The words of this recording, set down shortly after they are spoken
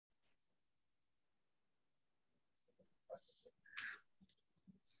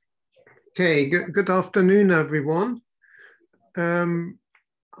Okay, good afternoon, everyone. I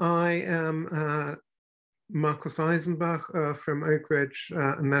am Markus Eisenbach from Oak Ridge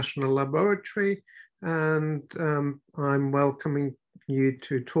National Laboratory, and I'm welcoming you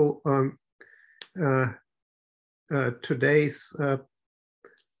to talk today's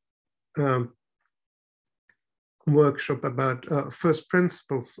workshop about first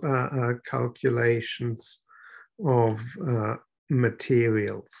principles calculations of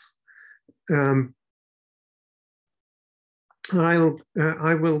materials. I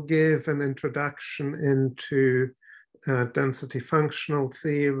will give an introduction into density functional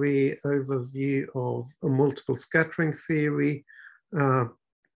theory, overview of multiple scattering theory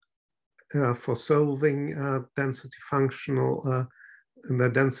for solving density functional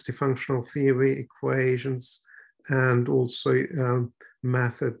theory equations, and also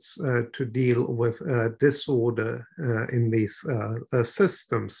methods to deal with disorder in these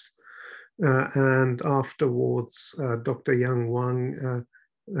systems. And afterwards, Dr. Yang Wang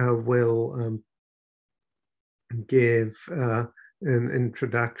will give an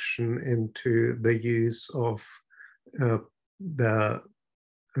introduction into the use of the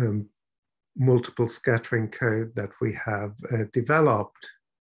multiple scattering code that we have developed.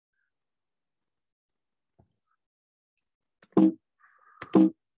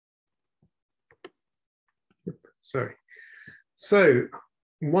 Sorry. So,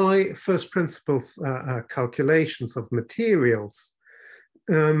 why first principles calculations of materials?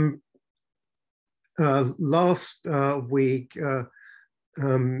 Last week,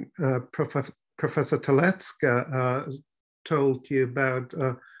 Professor Telecka told you about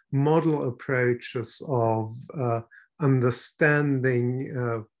model approaches of understanding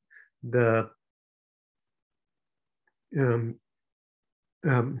the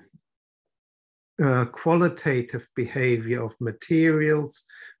qualitative behavior of materials,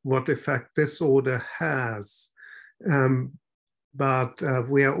 what effect disorder has. But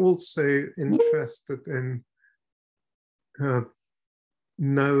we are also interested in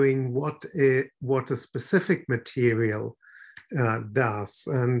knowing what a specific material does.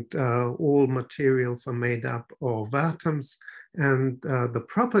 And all materials are made up of atoms, and the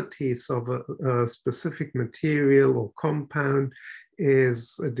properties of a specific material or compound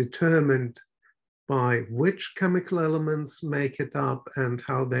is determined by which chemical elements make it up and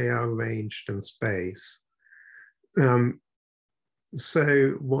how they are arranged in space.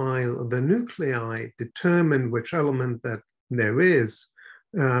 So while the nuclei determine which element that there is,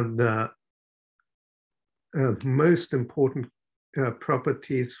 the most important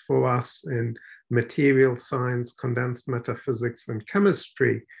properties for us in material science, condensed matter physics, and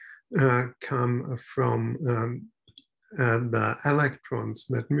chemistry come from the electrons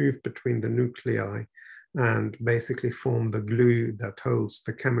that move between the nuclei and basically form the glue that holds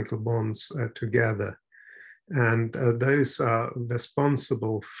the chemical bonds together. And those are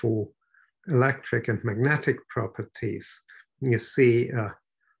responsible for electric and magnetic properties. You see,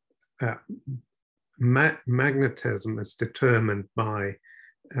 magnetism is determined by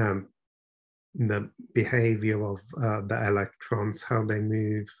the behavior of the electrons, how they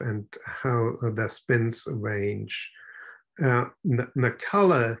move and how their spins arrange. The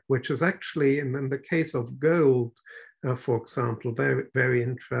color, which is actually, in the case of gold, for example, very, very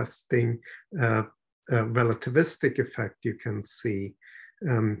interesting relativistic effect you can see.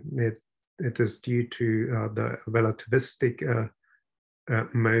 It is due to the relativistic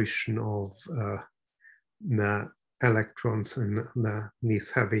motion of the electrons in these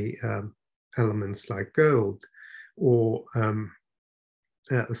heavy elements like gold, or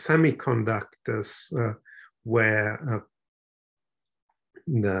semiconductors where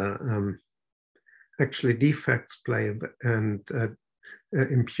the actually defects play and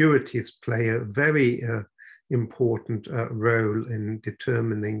impurities play a very important role in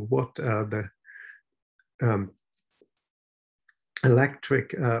determining what the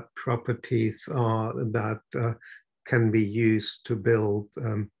electric properties are that can be used to build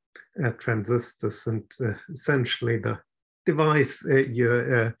transistors, and essentially the device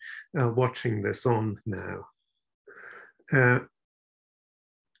you're watching this on now.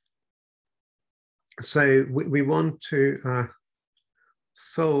 So we want to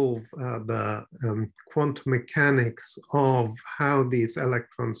solve the quantum mechanics of how these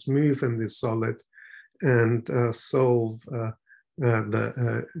electrons move in the solid, and solve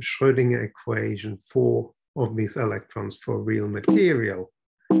the Schrödinger equation of these electrons for real material.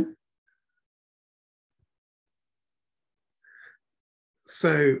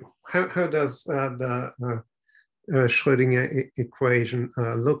 So how does the Schrödinger equation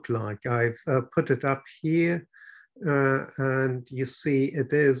look like? I've put it up here. and you see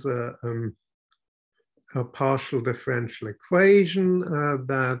it is a partial differential equation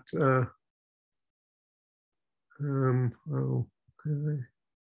that okay.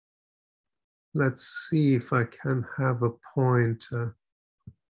 Let's see if I can have a point.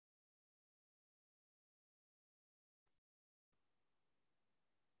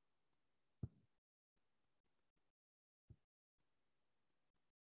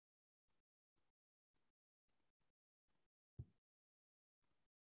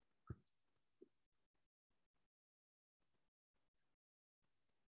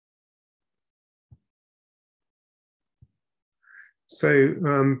 So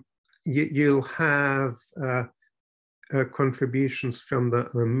you'll have contributions from the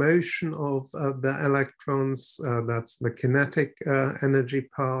motion of the electrons, that's the kinetic energy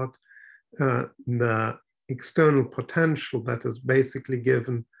part, the external potential that is basically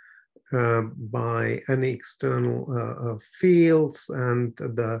given by any external fields, and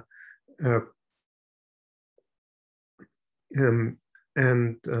the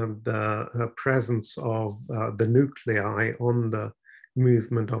presence of the nuclei on the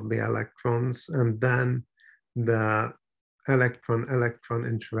movement of the electrons, and then the electron-electron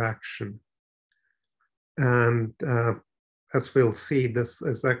interaction. And as we'll see, this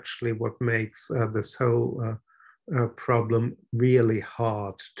is actually what makes this whole problem really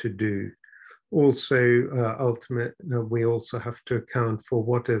hard to do. Also, ultimately, we also have to account for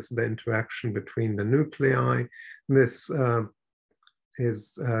what is the interaction between the nuclei. This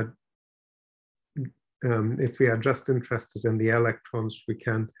is, if we are just interested in the electrons, we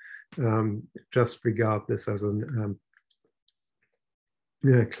can just regard this as a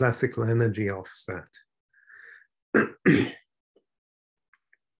classical energy offset.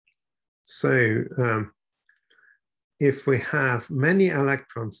 So if we have many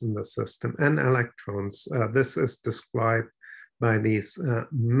electrons in the system, n electrons, this is described by these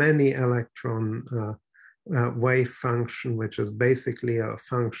many electron wave function, which is basically a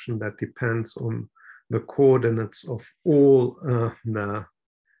function that depends on the coordinates of all the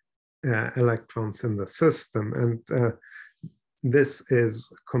electrons in the system. And this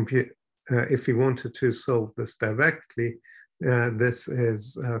is, if we wanted to solve this directly, this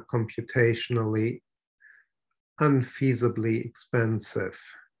is computationally unfeasibly expensive.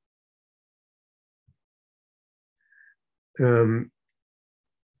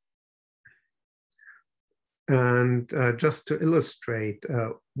 And just to illustrate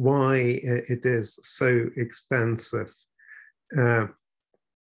why it is so expensive,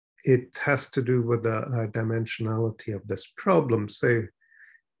 it has to do with the dimensionality of this problem. So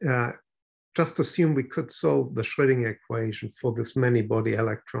just assume we could solve the Schrödinger equation for this many body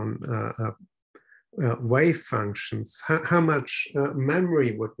electron wave functions. How much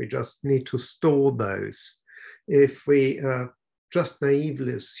memory would we just need to store those? If we just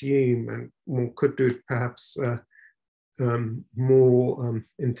naively assume, and one could do it perhaps more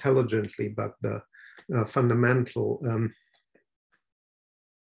intelligently, but the fundamental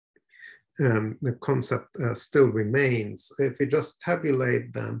the concept still remains. If we just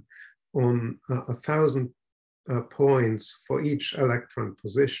tabulate them on 1,000 points for each electron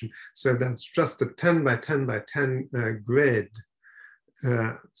position, so that's just a 10 by 10 by 10 grid,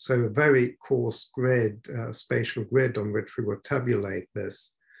 so a very coarse grid, spatial grid on which we would tabulate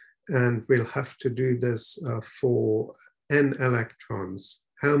this. And we'll have to do this for n electrons.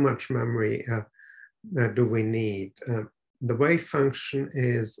 How much memory do we need? The wave function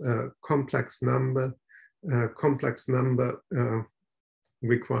is a complex number. Complex number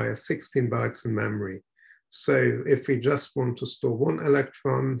requires 16 bytes in memory. So if we just want to store one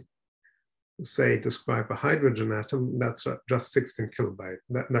electron, say describe a hydrogen atom, that's just 16 kilobytes.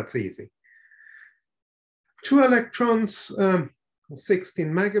 That's easy. 2 electrons,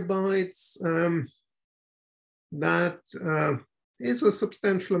 16 megabytes. That is a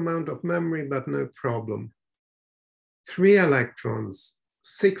substantial amount of memory, but no problem. 3 electrons,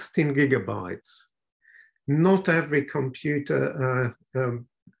 16 gigabytes. Not every computer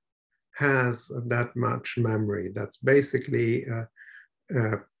has that much memory. That's basically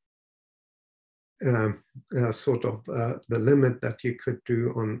sort of the limit that you could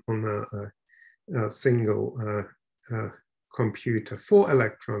do on a single computer. 4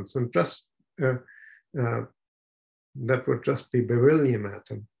 electrons, and just that would just be beryllium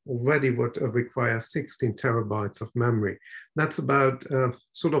atom, already would require 16 terabytes of memory. That's about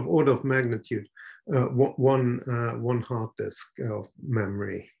sort of order of magnitude, one hard disk of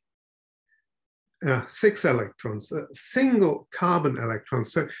memory. 6 electrons, single carbon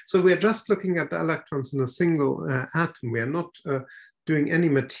electrons. So we're just looking at the electrons in a single atom. We are not doing any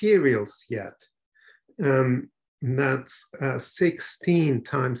materials yet. that's 16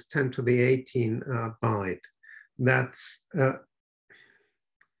 times 10 to the 18 byte. That's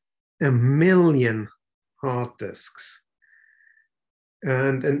 1,000,000 hard disks.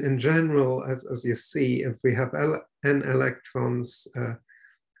 And in general, as you see, if we have n electrons,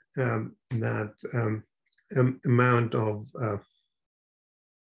 that amount of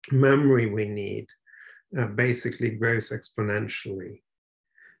memory we need basically grows exponentially.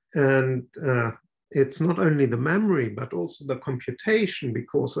 And it's not only the memory, but also the computation,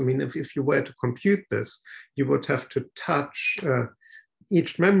 because, I mean, if you were to compute this, you would have to touch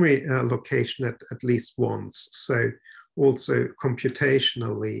each memory location at least once. So also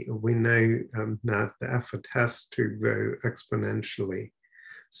computationally, we know that the effort has to grow exponentially.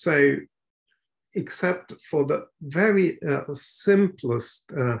 So except for the very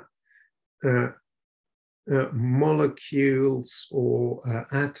simplest molecules or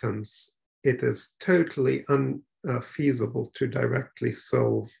atoms, it is totally unfeasible to directly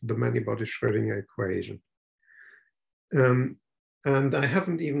solve the many-body Schrödinger equation. And I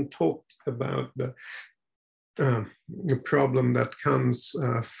haven't even talked about the problem that comes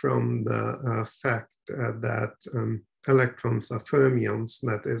from the fact that electrons are fermions.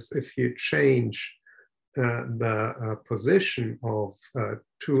 That is, if you change the position of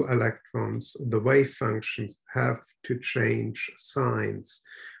two electrons, the wave functions have to change signs,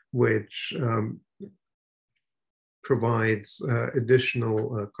 which provides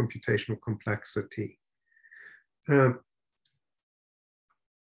additional computational complexity.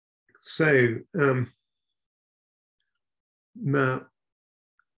 Now,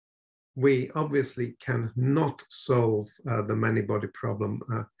 we obviously cannot solve the many-body problem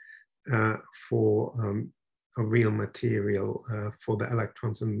for a real material, for the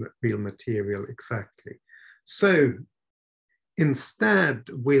electrons in the real material exactly. So instead,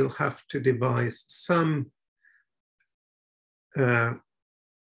 we'll have to devise some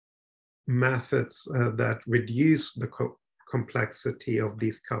methods that reduce the complexity of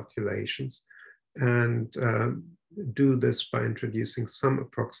these calculations, and do this by introducing some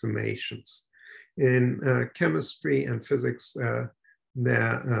approximations. In chemistry and physics, there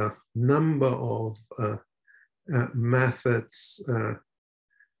are a number of methods.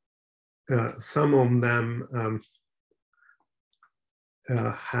 Some of them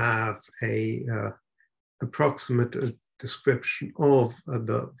have a approximate description of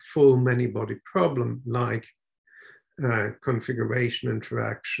the full many-body problem, like configuration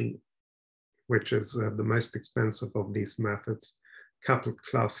interaction, which is the most expensive of these methods, coupled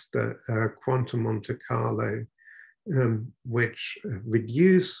cluster, quantum Monte Carlo, which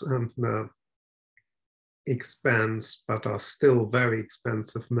reduce the expense, but are still very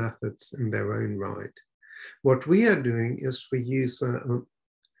expensive methods in their own right. What we are doing is we use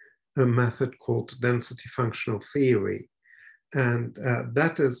a method called density functional theory. And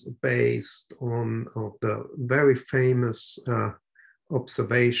that is based on the very famous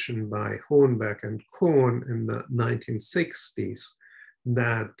observation by Hornberg and Korn in the 1960s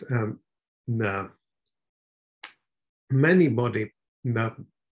that the many-body, the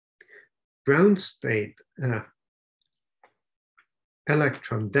ground state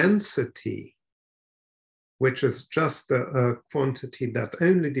electron density, which is just a quantity that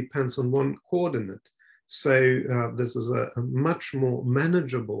only depends on one coordinate. So this is a much more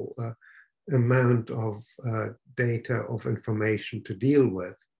manageable amount of data, of information to deal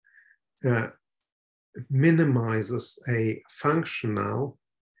with, minimizes a functional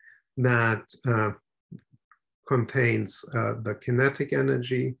that contains the kinetic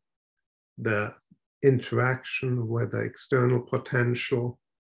energy, the interaction with the external potential,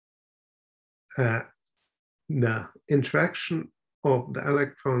 the interaction of the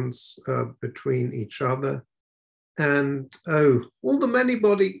electrons between each other, and all the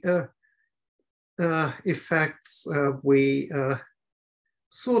many-body effects we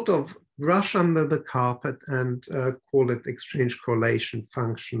sort of brush under the carpet and call it exchange correlation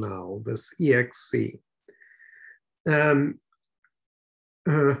functional, this EXC.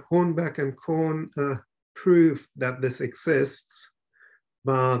 Hornberg and Korn proved that this exists,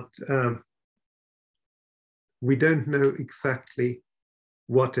 but we don't know exactly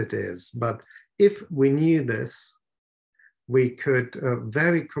what it is. But if we knew this, we could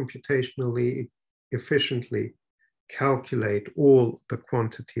very computationally efficiently calculate all the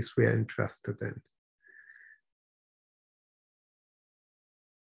quantities we are interested in.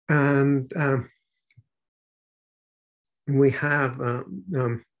 And we have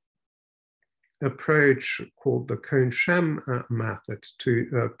an approach called the Cohn-Sham method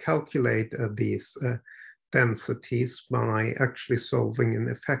to calculate these densities by actually solving an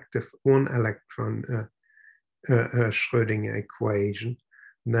effective one electron Schrödinger equation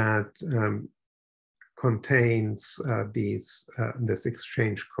that contains this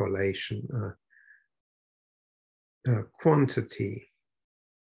exchange correlation quantity.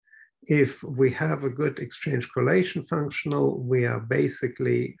 If we have a good exchange correlation functional, we are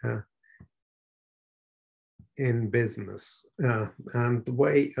basically in business. And the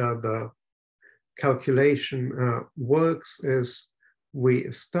way the calculation works is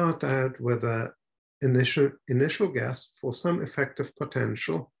we start out with an initial guess for some effective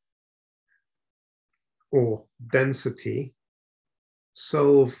potential or density,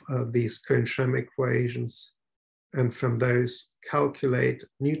 solve these Cohen-Schramm equations, and from those calculate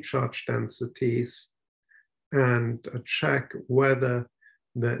new charge densities and check whether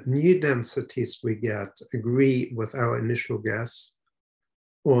the new densities we get agree with our initial guess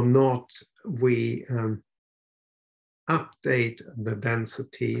or not. We update the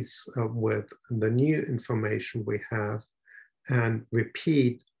densities with the new information we have and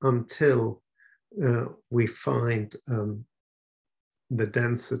repeat until we find the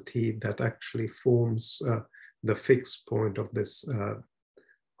density that actually forms the fixed point of this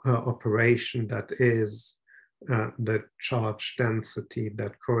operation, that is the charge density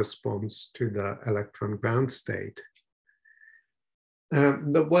that corresponds to the electron ground state.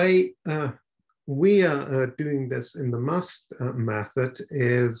 The way we are doing this in the MUST method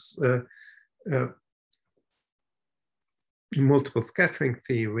is multiple scattering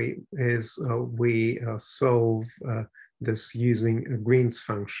theory is we solve this using a Green's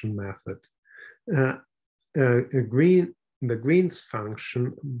function method. The Green's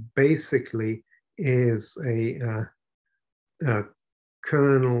function basically is a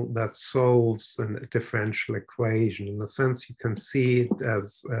kernel that solves a differential equation. In a sense, you can see it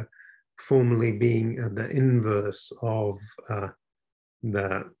as formally being the inverse of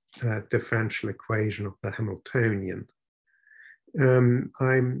the differential equation of the Hamiltonian.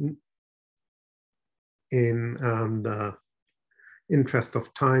 I'm, in the interest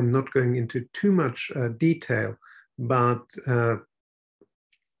of time, not going into too much detail, but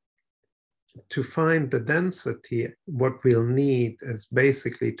to find the density, what we'll need is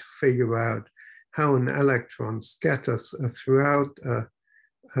basically to figure out how an electron scatters throughout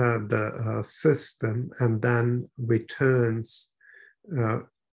the system and then returns to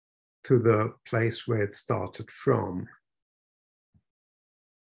the place where it started from.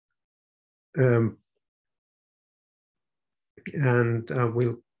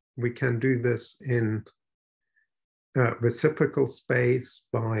 We can do this in reciprocal space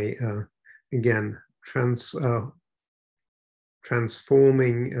by again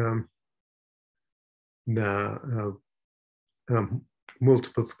transforming the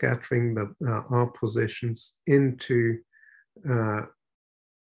multiple scattering, the R positions, into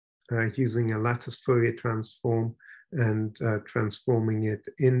using a lattice Fourier transform and transforming it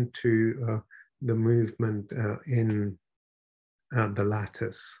into the movement in the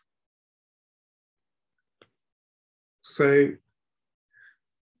lattice. So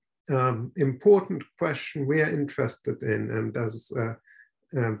important question we are interested in, and as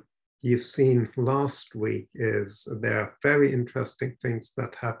you've seen last week, is there are very interesting things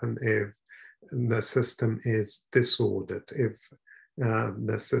that happen if the system is disordered, if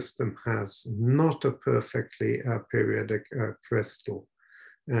the system has not a perfectly periodic crystal.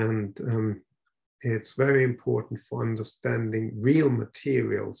 And it's very important for understanding real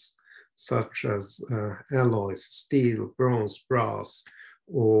materials such as alloys, steel, bronze, brass,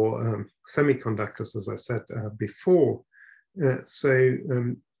 or semiconductors, as I said before.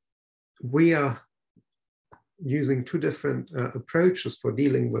 We are using two different approaches for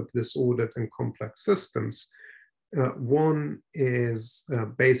dealing with disordered and complex systems. One is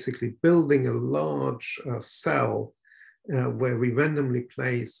basically building a large cell where we randomly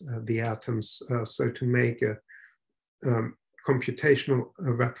place the atoms so to make a computational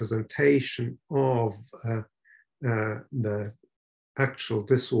representation of the actual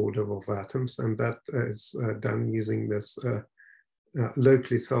disorder of atoms, and that is done using this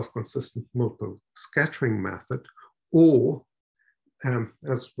locally self-consistent multiple scattering method, or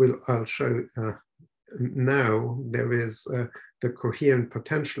as I'll show now, there is the coherent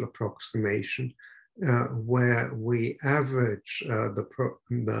potential approximation where we average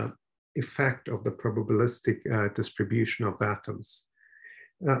the effect of the probabilistic distribution of atoms.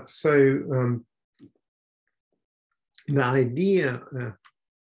 The idea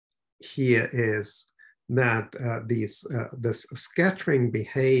here is that this scattering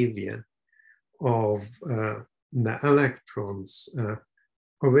behavior of the electrons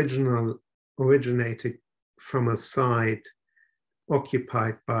originated from a site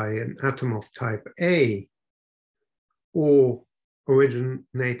occupied by an atom of type A or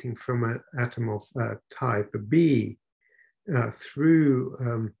originating from an atom of type B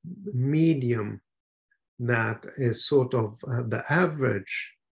through medium that is sort of the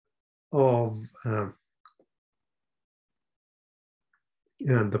average of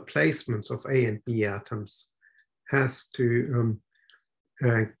the placements of A and B atoms, has to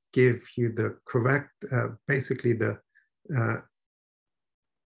give you the correct, basically the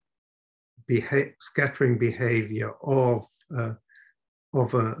scattering behavior of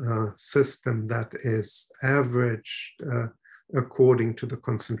a system that is averaged according to the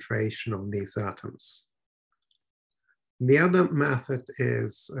concentration of these atoms. The other method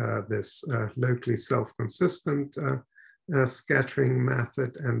is this locally self-consistent scattering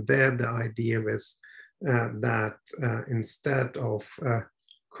method, and there the idea is that instead of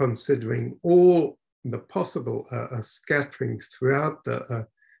considering all the possible scattering throughout the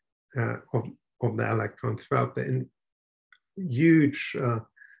of the electron throughout the huge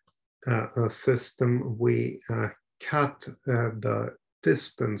system, we cut the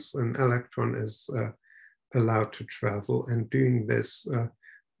distance an electron is allowed to travel, and doing this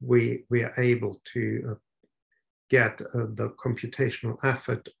we are able to get the computational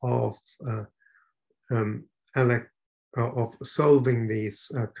effort of solving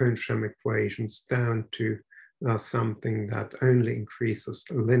these Cohen-Sham equations down to something that only increases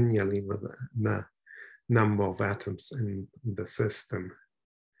linearly with the number of atoms in the system.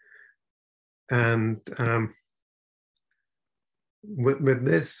 And with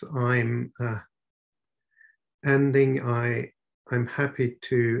this, I'm ending. I'm happy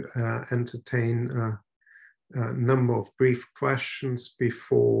to entertain a number of brief questions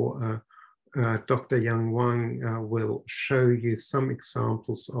before Dr. Yang Wang will show you some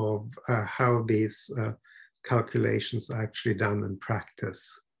examples of how these calculations are actually done in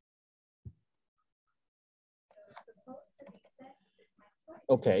practice.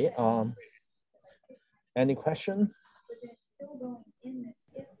 Okay. Any question?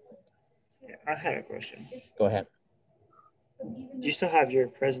 Yeah, I had a question. Go ahead. Do you still have your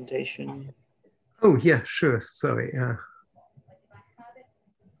presentation? Oh, yeah, sure. Sorry.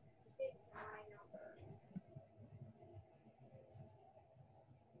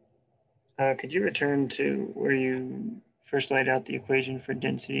 Could you return to where you first laid out the equation for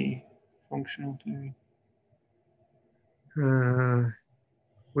density functional theory?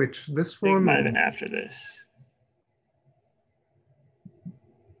 Which, this I think one? it might have been after this.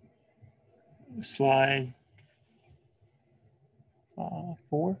 Slide 4?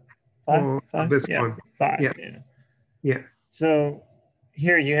 5? Oh, 5? this yeah, one. 5. Yeah. Yeah. Yeah. So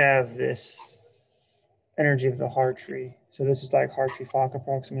here you have this energy of the Hartree. So this is like Hartree-Fock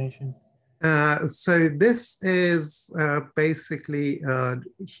approximation. So this is basically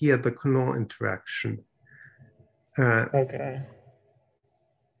here the Coulomb interaction. Okay.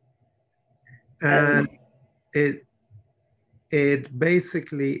 And it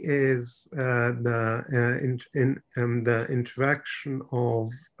basically is the interaction of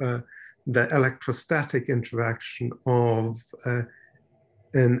the electrostatic interaction of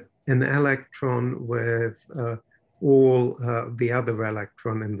an electron with all the other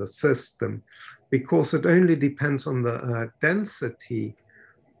electron in the system. Because it only depends on the density,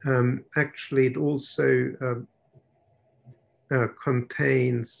 actually it also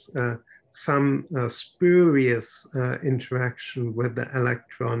contains some spurious interaction with the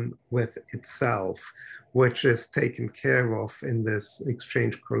electron with itself, which is taken care of in this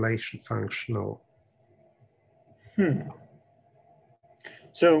exchange correlation functional.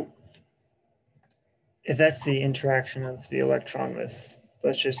 So if that's the interaction of the electron with,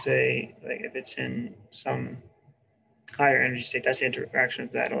 let's just say, like if it's in some higher energy state, that's the interaction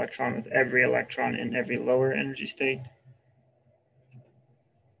of that electron with every electron in every lower energy state.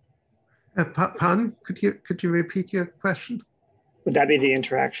 Pardon? Could you repeat your question? Would that be the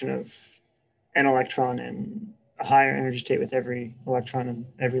interaction of an electron in a higher energy state with every electron in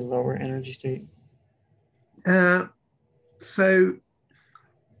every lower energy state? So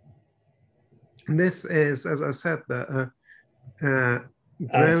this is, as I said, the ground,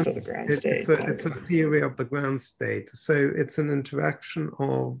 so the ground state. It's a theory of the ground state. So it's an interaction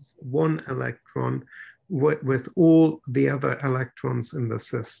of one electron with all the other electrons in the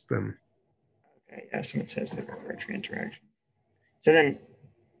system. Okay, yes, and it says the Hartree interaction. So then,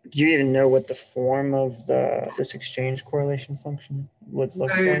 do you even know what the form of this exchange correlation function would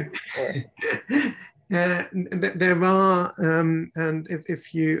look like? Or? There are, and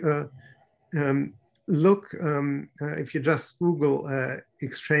if you look, if you just Google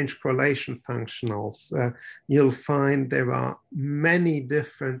exchange correlation functionals, you'll find there are many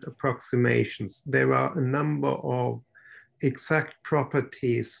different approximations. There are a number of exact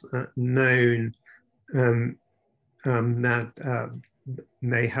properties known that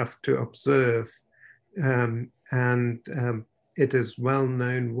they have to observe, and it is well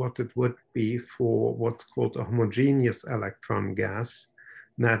known what it would be for what's called a homogeneous electron gas.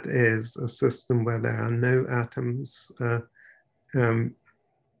 That is a system where there are no atoms, where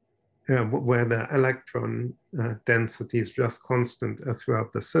the electron density is just constant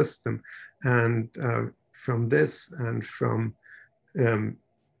throughout the system. And from this and from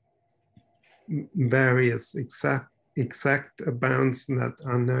various exact bounds that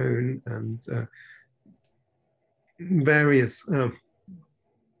are known, and various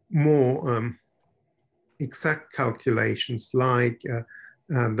more exact calculations like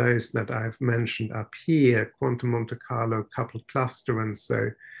those that I've mentioned up here, quantum Monte Carlo coupled cluster, and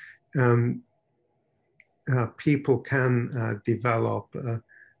so people can develop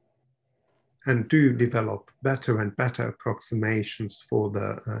and do develop better and better approximations for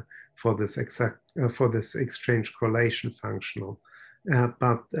the for this exchange correlation functional,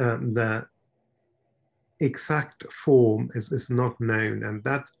 but the exact form is not known, and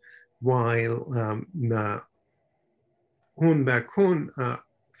that while the Hornberg-Kohn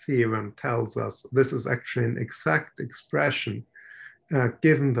theorem tells us this is actually an exact expression,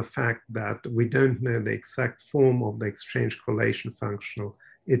 given the fact that we don't know the exact form of the exchange correlation functional,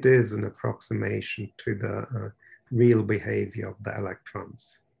 it is an approximation to the real behavior of the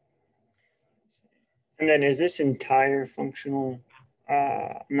electrons. And then is this entire functional,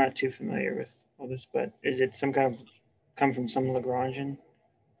 I'm not too familiar with all this, but is it some kind of, come from some Lagrangian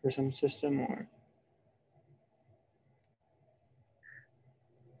for some system, or?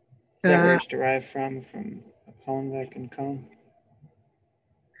 Is that where it's derived from Hornberg and Kohn?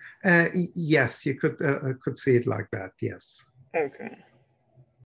 Yes, you could see it like that, yes. Okay.